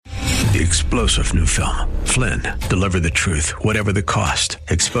The explosive new film, Flynn, deliver the truth, whatever the cost,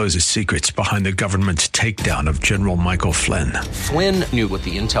 exposes secrets behind the government's takedown of General Michael Flynn. Flynn knew what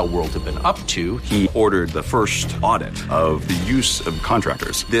the intel world had been up to. He ordered the first audit of the use of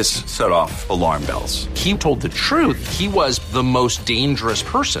contractors. This set off alarm bells. He told the truth. He was the most dangerous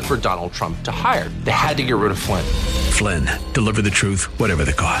person for Donald Trump to hire. They had to get rid of Flynn. Flynn, deliver the truth, whatever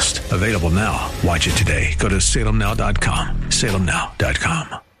the cost. Available now. Watch it today. Go to salemnow.com.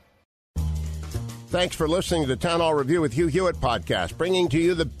 salemnow.com. Thanks for listening to the Town Hall Review with Hugh Hewitt podcast, bringing to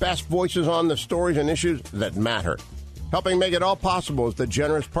you the best voices on the stories and issues that matter. Helping make it all possible is the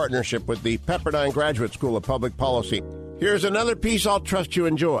generous partnership with the Pepperdine Graduate School of Public Policy. Here's another piece I'll trust you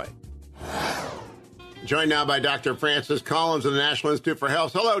enjoy. Joined now by Dr. Francis Collins of the National Institute for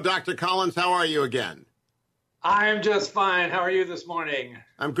Health. Hello, Dr. Collins. How are you again? I'm just fine. How are you this morning?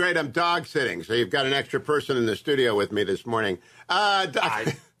 I'm great. I'm dog sitting, so you've got an extra person in the studio with me this morning.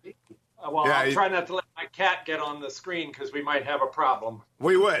 I'll try not to let my cat get on the screen because we might have a problem.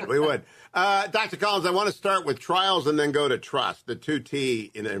 We would. Dr. Collins, I want to start with trials and then go to trust, the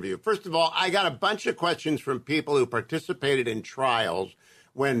 2T interview. First of all, I got a bunch of questions from people who participated in trials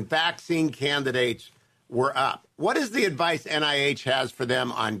when vaccine candidates were up. What is the advice NIH has for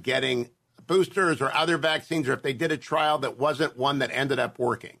them on getting boosters or other vaccines, or if they did a trial that wasn't one that ended up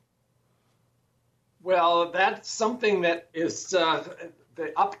working? Well, that's something that is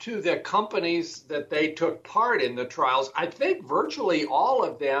up to the companies that they took part in the trials. I think virtually all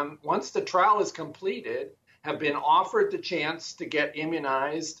of them, once the trial is completed, have been offered the chance to get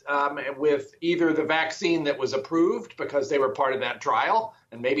immunized with either the vaccine that was approved because they were part of that trial,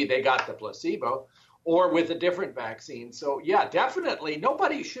 and maybe they got the placebo, or with a different vaccine. So, yeah, definitely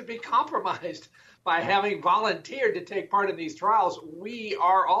nobody should be compromised by having volunteered to take part in these trials. We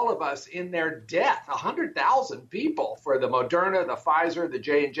are, all of us, in their debt. 100,000 people for the Moderna, the Pfizer, the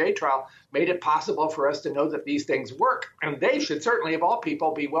J&J trial made it possible for us to know that these things work. And they should certainly, of all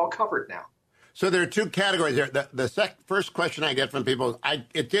people, be well covered now. So there are two categories there. The first question I get from people is,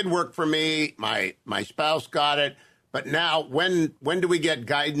 it did work for me. My spouse got it. But now, when do we get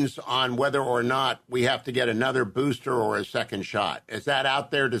guidance on whether or not we have to get another booster or a second shot? Is that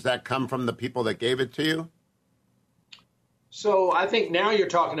out there? Does that come from the people that gave it to you? So I think now you're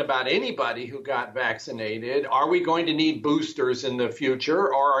talking about anybody who got vaccinated. Are we going to need boosters in the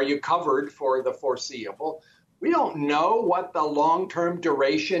future, or are you covered for the foreseeable? We don't know what the long-term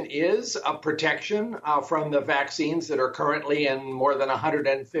duration is of protection from the vaccines that are currently in more than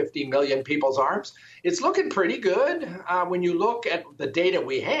 150 million people's arms. It's looking pretty good when you look at the data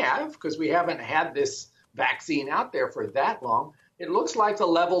we have, because we haven't had this vaccine out there for that long. It looks like the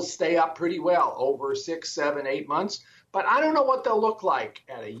levels stay up pretty well over 6, 7, 8 months. But I don't know what they'll look like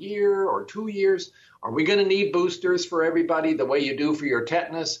at a year or 2 years. Are we going to need boosters for everybody the way you do for your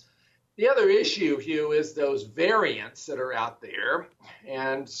tetanus? The other issue, Hugh, is those variants that are out there.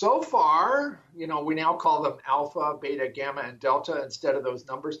 And so far, we now call them alpha, beta, gamma, and delta instead of those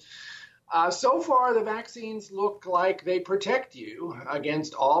numbers. So far, the vaccines look like they protect you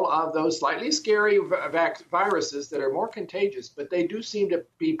against all of those slightly scary viruses that are more contagious, but they do seem to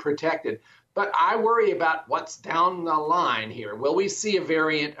be protected. But I worry about what's down the line here. Will we see a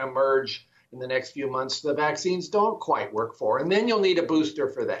variant emerge in the next few months the vaccines don't quite work for? And then you'll need a booster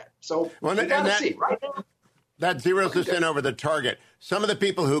for that. So you got to see, right now. That zeroes us in over the target. Some of the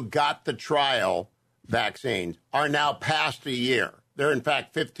people who got the trial vaccines are now past a year. They're, in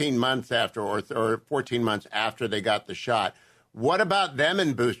fact, 15 months after or 14 months after they got the shot. What about them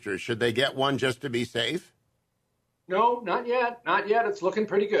and boosters? Should they get one just to be safe? No, not yet. Not yet. It's looking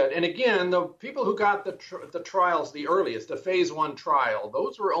pretty good. And again, the people who got the trials the earliest, the phase 1 trial,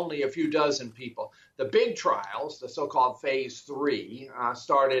 those were only a few dozen people. The big trials, the so-called phase 3,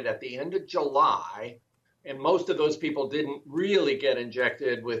 started at the end of July. And most of those people didn't really get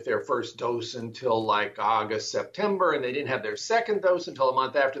injected with their first dose until like August, September, and they didn't have their second dose until a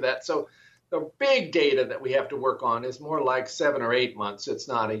month after that. So the big data that we have to work on is more like 7 or 8 months. It's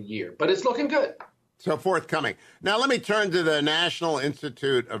not a year, but it's looking good. So forthcoming. Now, let me turn to the National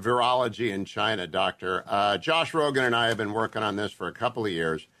Institute of Virology in China, Doctor. Josh Rogan and I have been working on this for a couple of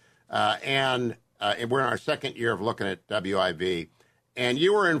years, and we're in our second year of looking at WIV. And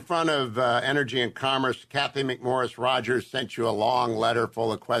you were in front of Energy and Commerce. Kathy McMorris Rogers sent you a long letter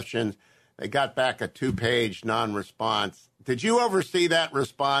full of questions. They got back a 2-page non-response. Did you oversee that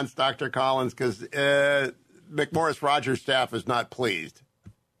response, Dr. Collins? Because McMorris Rogers' staff is not pleased.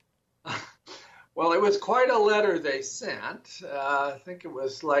 Well, it was quite a letter they sent. I think it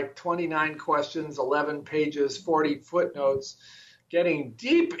was like 29 questions, 11 pages, 40 footnotes. getting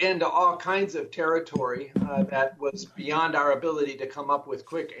deep into all kinds of territory that was beyond our ability to come up with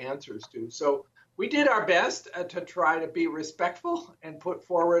quick answers to. So we did our best to try to be respectful and put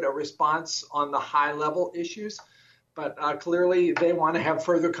forward a response on the high-level issues. But clearly, they want to have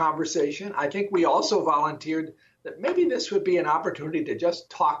further conversation. I think we also volunteered that maybe this would be an opportunity to just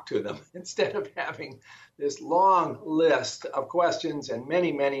talk to them instead of having this long list of questions and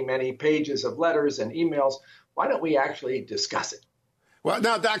many, many, many pages of letters and emails. Why don't we actually discuss it? Well,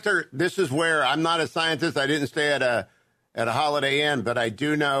 now, Doctor, this is where I'm not a scientist. I didn't stay at a Holiday Inn, but I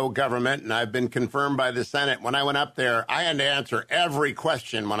do know government, and I've been confirmed by the Senate. When I went up there, I had to answer every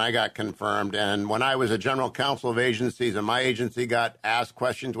question when I got confirmed. And when I was a general counsel of agencies and my agency got asked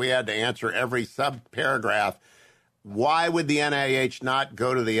questions, we had to answer every sub-paragraph. Why would the NIH not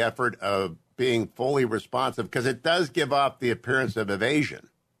go to the effort of being fully responsive? Because it does give off the appearance of evasion.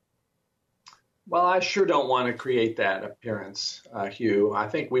 Well, I sure don't want to create that appearance, Hugh. I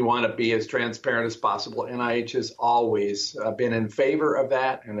think we want to be as transparent as possible. NIH has always been in favor of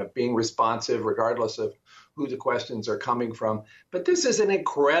that and of being responsive, regardless of who the questions are coming from. But this is an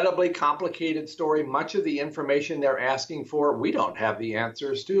incredibly complicated story. Much of the information they're asking for, we don't have the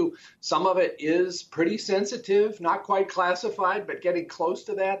answers to. Some of it is pretty sensitive, not quite classified, but getting close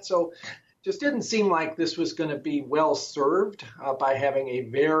to that. So just didn't seem like this was going to be well served by having a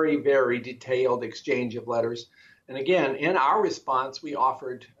very, very detailed exchange of letters. And again, in our response, we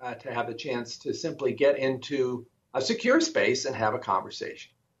offered to have the chance to simply get into a secure space and have a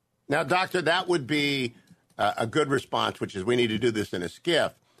conversation. Now, Doctor, that would be a good response, which is we need to do this in a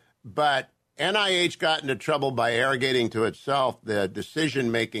skiff. But NIH got into trouble by arrogating to itself the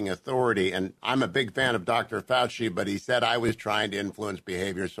decision-making authority. And I'm a big fan of Dr. Fauci, but he said I was trying to influence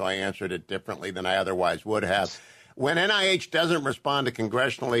behavior, so I answered it differently than I otherwise would have. When NIH doesn't respond to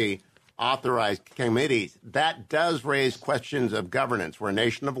congressionally authorized committees, that does raise questions of governance. We're a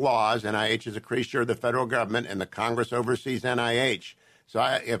nation of laws. NIH is a creature of the federal government, and the Congress oversees NIH. So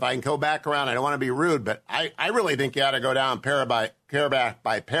if I can go back around, I don't want to be rude, but I really think you ought to go down paragraph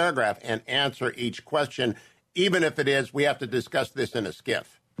by paragraph and answer each question, even if it is we have to discuss this in a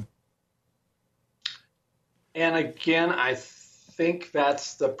skiff. And again, I think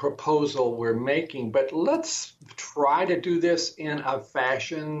that's the proposal we're making, but let's try to do this in a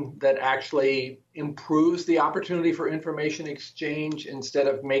fashion that actually improves the opportunity for information exchange instead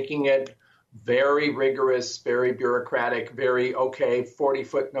of making it very rigorous, very bureaucratic, 40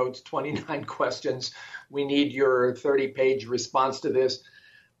 footnotes, 29 questions. We need your 30-page response to this.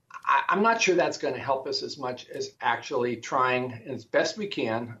 I'm not sure that's going to help us as much as actually trying as best we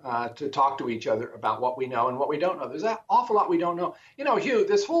can to talk to each other about what we know and what we don't know. There's an awful lot we don't know. You know, Hugh,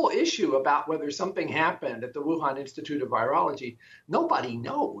 this whole issue about whether something happened at the Wuhan Institute of Virology, nobody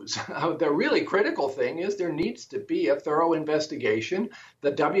knows. The really critical thing is there needs to be a thorough investigation.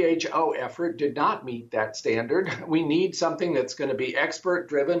 The WHO effort did not meet that standard. We need something that's going to be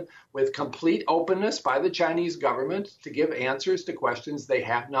expert-driven with complete openness by the Chinese government to give answers to questions they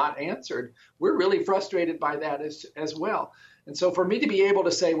have not answered. We're really frustrated by that as well. And so for me to be able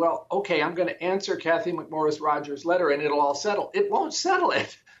to say, well, okay, I'm going to answer Kathy McMorris Rogers' letter and it'll all settle. It won't settle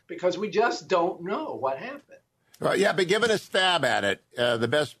it because we just don't know what happened. Well, yeah, but given a stab at it, the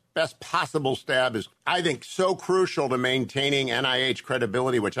best possible stab is, I think, so crucial to maintaining NIH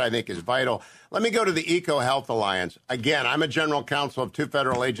credibility, which I think is vital. Let me go to the EcoHealth Alliance. Again, I'm a general counsel of 2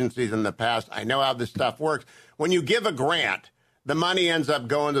 federal agencies in the past. I know how this stuff works. When you give a grant, the money ends up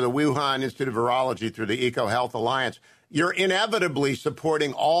going to the Wuhan Institute of Virology through the EcoHealth Alliance. You're inevitably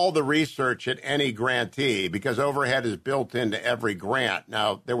supporting all the research at any grantee because overhead is built into every grant.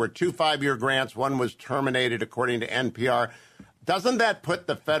 Now, there were 2 5-year grants. One was terminated, according to NPR. Doesn't that put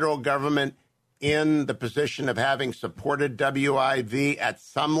the federal government in the position of having supported WIV at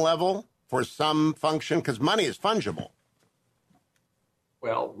some level for some function? Because money is fungible.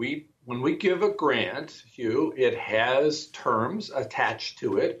 Well, when we give a grant, Hugh, it has terms attached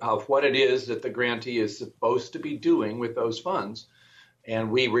to it of what it is that the grantee is supposed to be doing with those funds. And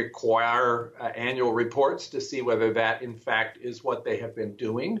we require annual reports to see whether that, in fact, is what they have been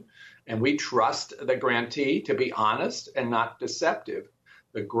doing. And we trust the grantee to be honest and not deceptive.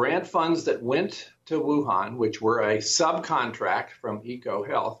 The grant funds that went to Wuhan, which were a subcontract from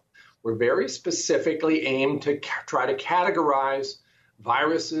EcoHealth, were very specifically aimed to try to categorize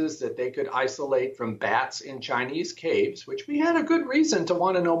viruses that they could isolate from bats in Chinese caves, which we had a good reason to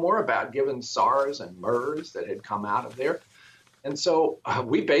want to know more about, given SARS and MERS that had come out of there. And so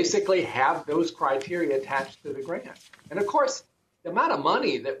we basically have those criteria attached to the grant. And of course, the amount of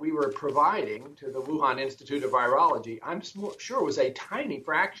money that we were providing to the Wuhan Institute of Virology, I'm sure was a tiny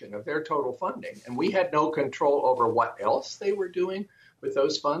fraction of their total funding. And we had no control over what else they were doing with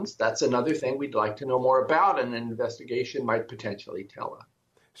those funds. That's another thing we'd like to know more about, and an investigation might potentially tell us.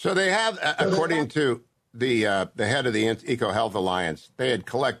 So they have, according to the head of the EcoHealth Alliance, they had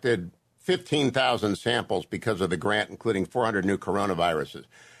collected 15,000 samples because of the grant, including 400 new coronaviruses.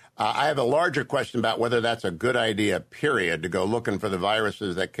 I have a larger question about whether that's a good idea, period, to go looking for the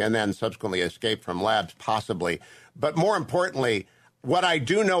viruses that can then subsequently escape from labs, possibly. But more importantly, what I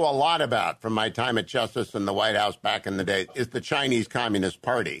do know a lot about from my time at Justice and the White House back in the day is the Chinese Communist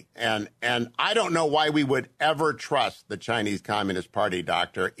Party. And I don't know why we would ever trust the Chinese Communist Party,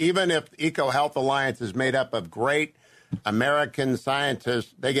 Doctor. Even if EcoHealth Alliance is made up of great American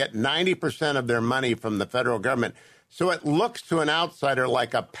scientists, they get 90% of their money from the federal government. So it looks to an outsider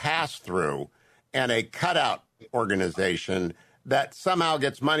like a pass-through and a cutout organization that somehow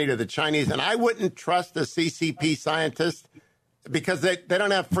gets money to the Chinese. And I wouldn't trust the CCP scientists because they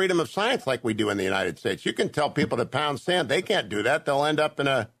don't have freedom of science like we do in the United States. You can tell people to pound sand. They can't do that. They'll end up in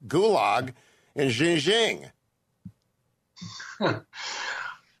a gulag in Xinjiang.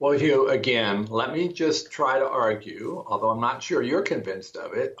 Well, Hugh, again, let me just try to argue, although I'm not sure you're convinced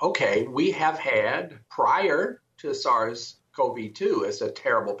of it. Okay, we have had, prior to SARS-CoV-2 as a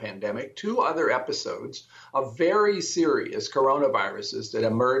terrible pandemic, 2 other episodes of very serious coronaviruses that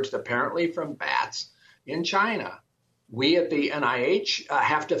emerged apparently from bats in China. We at the NIH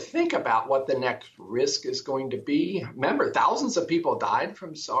have to think about what the next risk is going to be. Remember, thousands of people died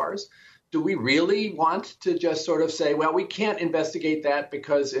from SARS. Do we really want to just sort of say, well, we can't investigate that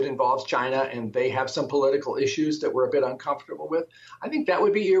because it involves China and they have some political issues that we're a bit uncomfortable with? I think that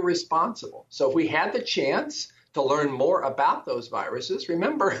would be irresponsible. So if we had the chance to learn more about those viruses,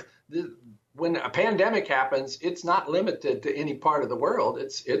 remember, when a pandemic happens, it's not limited to any part of the world.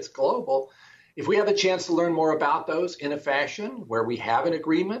 It's global. If we have a chance to learn more about those in a fashion where we have an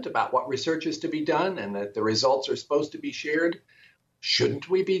agreement about what research is to be done and that the results are supposed to be shared, shouldn't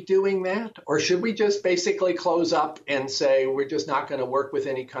we be doing that? Or should we just basically close up and say we're just not going to work with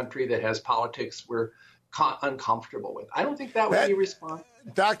any country that has politics we're uncomfortable with? I don't think that would be responsible.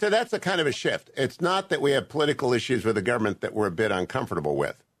 Doctor, that's a kind of a shift. It's not that we have political issues with the government that we're a bit uncomfortable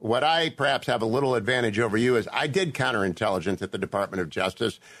with. What I perhaps have a little advantage over you is I did counterintelligence at the Department of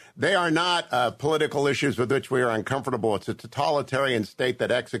Justice. They are not political issues with which we are uncomfortable. It's a totalitarian state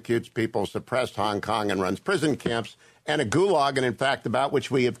that executes people, suppressed Hong Kong, and runs prison camps, and a gulag, and in fact, about which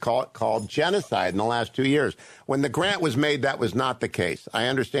we have called genocide in the last 2 years. When the grant was made, that was not the case. I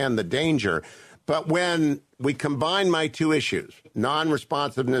understand the danger. But when we combine my 2 issues,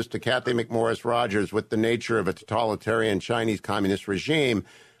 non-responsiveness to Kathy McMorris Rogers with the nature of a totalitarian Chinese communist regime,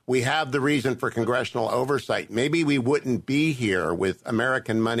 we have the reason for congressional oversight. Maybe we wouldn't be here with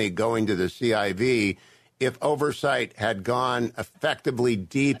American money going to the CIV if oversight had gone effectively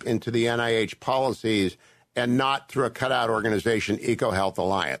deep into the NIH policies and not through a cutout organization, EcoHealth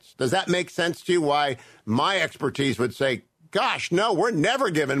Alliance. Does that make sense to you? Why my expertise would say, gosh, no, we're never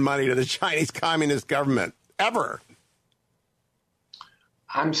giving money to the Chinese Communist government, ever.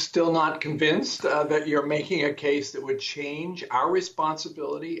 I'm still not convinced that you're making a case that would change our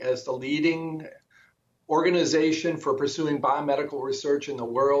responsibility as the leading organization for pursuing biomedical research in the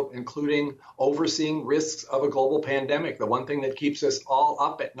world, including overseeing risks of a global pandemic, the one thing that keeps us all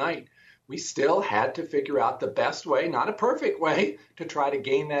up at night. We still had to figure out the best way, not a perfect way, to try to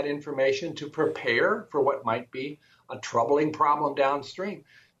gain that information to prepare for what might be a troubling problem downstream.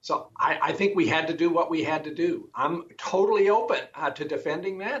 So I think we had to do what we had to do. I'm totally open to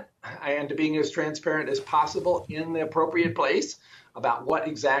defending that and to being as transparent as possible in the appropriate place about what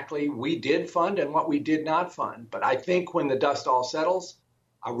exactly we did fund and what we did not fund. But I think when the dust all settles,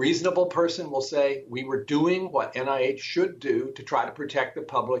 a reasonable person will say we were doing what NIH should do to try to protect the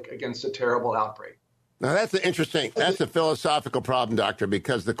public against a terrible outbreak. Now, that's a philosophical problem, Doctor,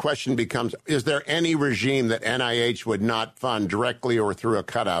 because the question becomes, is there any regime that NIH would not fund directly or through a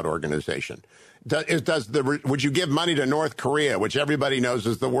cutout organization? Would you give money to North Korea, which everybody knows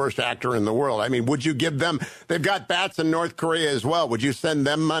is the worst actor in the world? I mean, would you give them, they've got bats in North Korea as well. Would you send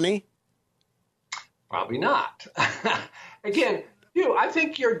them money? Probably not. Again, Hugh, I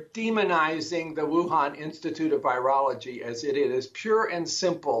think you're demonizing the Wuhan Institute of Virology as it is pure and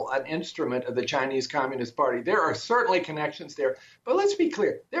simple an instrument of the Chinese Communist Party. There are certainly connections there, but let's be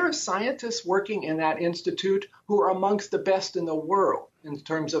clear. There are scientists working in that institute who are amongst the best in the world in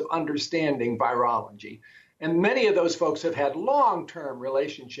terms of understanding virology. And many of those folks have had long-term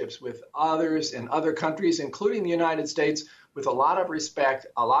relationships with others in other countries, including the United States, with a lot of respect,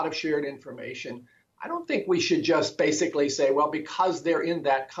 a lot of shared information. I don't think we should just basically say, well, because they're in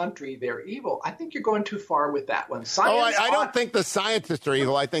that country, they're evil. I think you're going too far with that one. I don't think the scientists are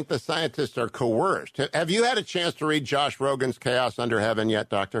evil. I think the scientists are coerced. Have you had a chance to read Josh Rogan's Chaos Under Heaven yet,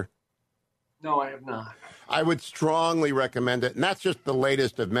 Doctor? No, I have not. I would strongly recommend it. And that's just the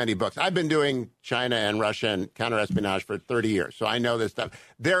latest of many books. I've been doing China and Russia and counterespionage for 30 years, so I know this stuff.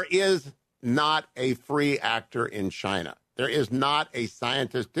 There is not a free actor in China. There is not a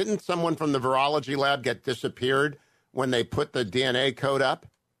scientist. Didn't someone from the virology lab get disappeared when they put the DNA code up?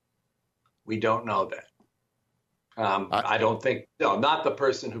 We don't know that. I don't think, no, not the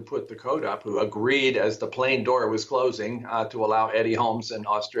person who put the code up, who agreed as the plane door was closing to allow Eddie Holmes in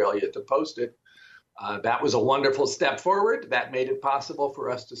Australia to post it. That was a wonderful step forward. That made it possible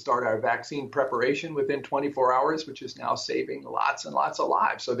for us to start our vaccine preparation within 24 hours, which is now saving lots and lots of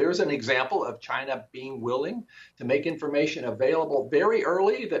lives. So there's an example of China being willing to make information available very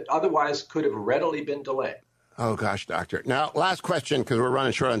early that otherwise could have readily been delayed. Oh, gosh, Doctor. Now, last question, because we're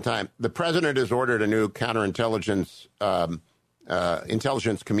running short on time. The president has ordered a new counterintelligence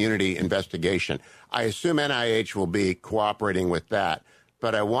intelligence community investigation. I assume NIH will be cooperating with that.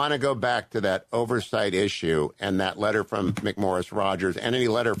 But I want to go back to that oversight issue and that letter from McMorris Rogers and any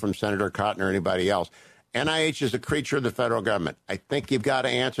letter from Senator Cotton or anybody else. NIH is a creature of the federal government. I think you've got to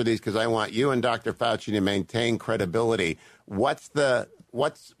answer these because I want you and Dr. Fauci to maintain credibility. Where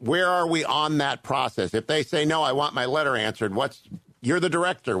are we on that process? If they say, no, I want my letter answered, you're the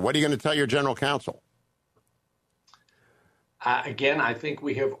director. What are you going to tell your general counsel? Again, I think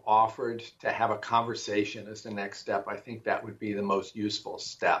we have offered to have a conversation as the next step. I think that would be the most useful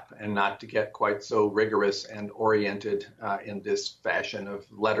step, and not to get quite so rigorous and oriented in this fashion of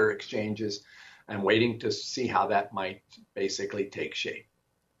letter exchanges and waiting to see how that might basically take shape.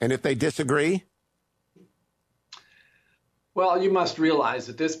 And if they disagree? Well, you must realize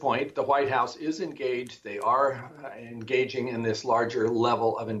at this point, the White House is engaged. They are engaging in this larger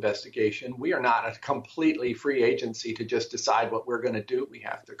level of investigation. We are not a completely free agency to just decide what we're going to do. We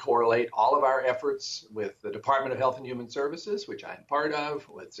have to correlate all of our efforts with the Department of Health and Human Services, which I'm part of,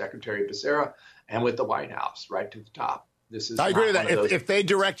 with Secretary Becerra, and with the White House, right to the top. I agree with that. If they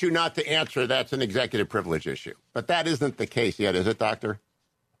direct you not to answer, that's an executive privilege issue. But that isn't the case yet, is it, Doctor?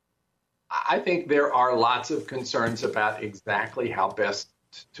 I think there are lots of concerns about exactly how best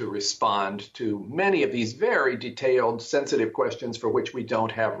to respond to many of these very detailed, sensitive questions for which we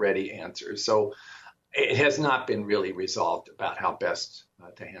don't have ready answers. So it has not been really resolved about how best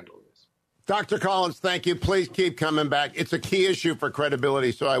to handle this. Dr. Collins, thank you. Please keep coming back. It's a key issue for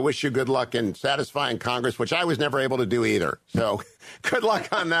credibility, so I wish you good luck in satisfying Congress, which I was never able to do either. So good luck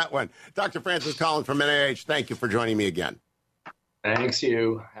on that one. Dr. Francis Collins from NIH, thank you for joining me again. Thanks,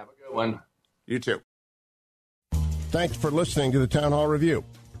 Hugh. Have a good one. You too. Thanks for listening to the Town Hall Review.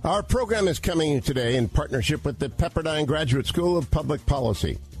 Our program is coming today in partnership with the Pepperdine Graduate School of Public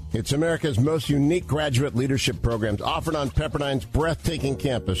Policy. It's America's most unique graduate leadership programs offered on Pepperdine's breathtaking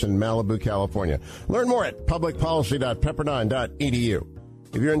campus in Malibu, California. Learn more at publicpolicy.pepperdine.edu.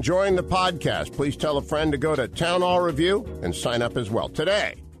 If you're enjoying the podcast, please tell a friend to go to Town Hall Review and sign up as well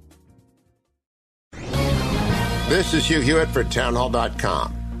today. This is Hugh Hewitt for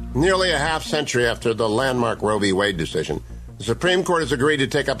townhall.com. Nearly a half century after the landmark Roe v. Wade decision, the Supreme Court has agreed to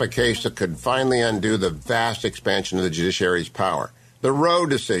take up a case that could finally undo the vast expansion of the judiciary's power. The Roe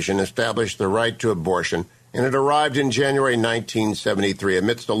decision established the right to abortion, and it arrived in January 1973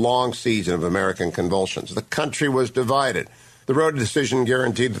 amidst a long season of American convulsions. The country was divided. The Roe decision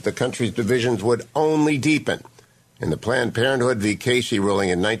guaranteed that the country's divisions would only deepen. In the Planned Parenthood v. Casey ruling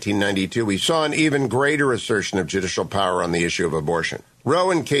in 1992, we saw an even greater assertion of judicial power on the issue of abortion. Roe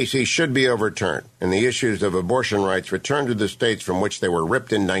and Casey should be overturned, and the issues of abortion rights returned to the states from which they were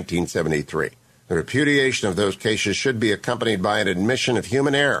ripped in 1973. The repudiation of those cases should be accompanied by an admission of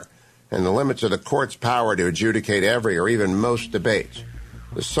human error and the limits of the court's power to adjudicate every or even most debates.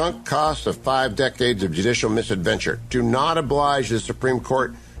 The sunk costs of 5 decades of judicial misadventure do not oblige the Supreme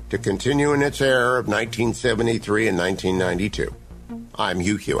Court to continue in its error of 1973 and 1992. I'm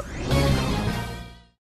Hugh Hewitt.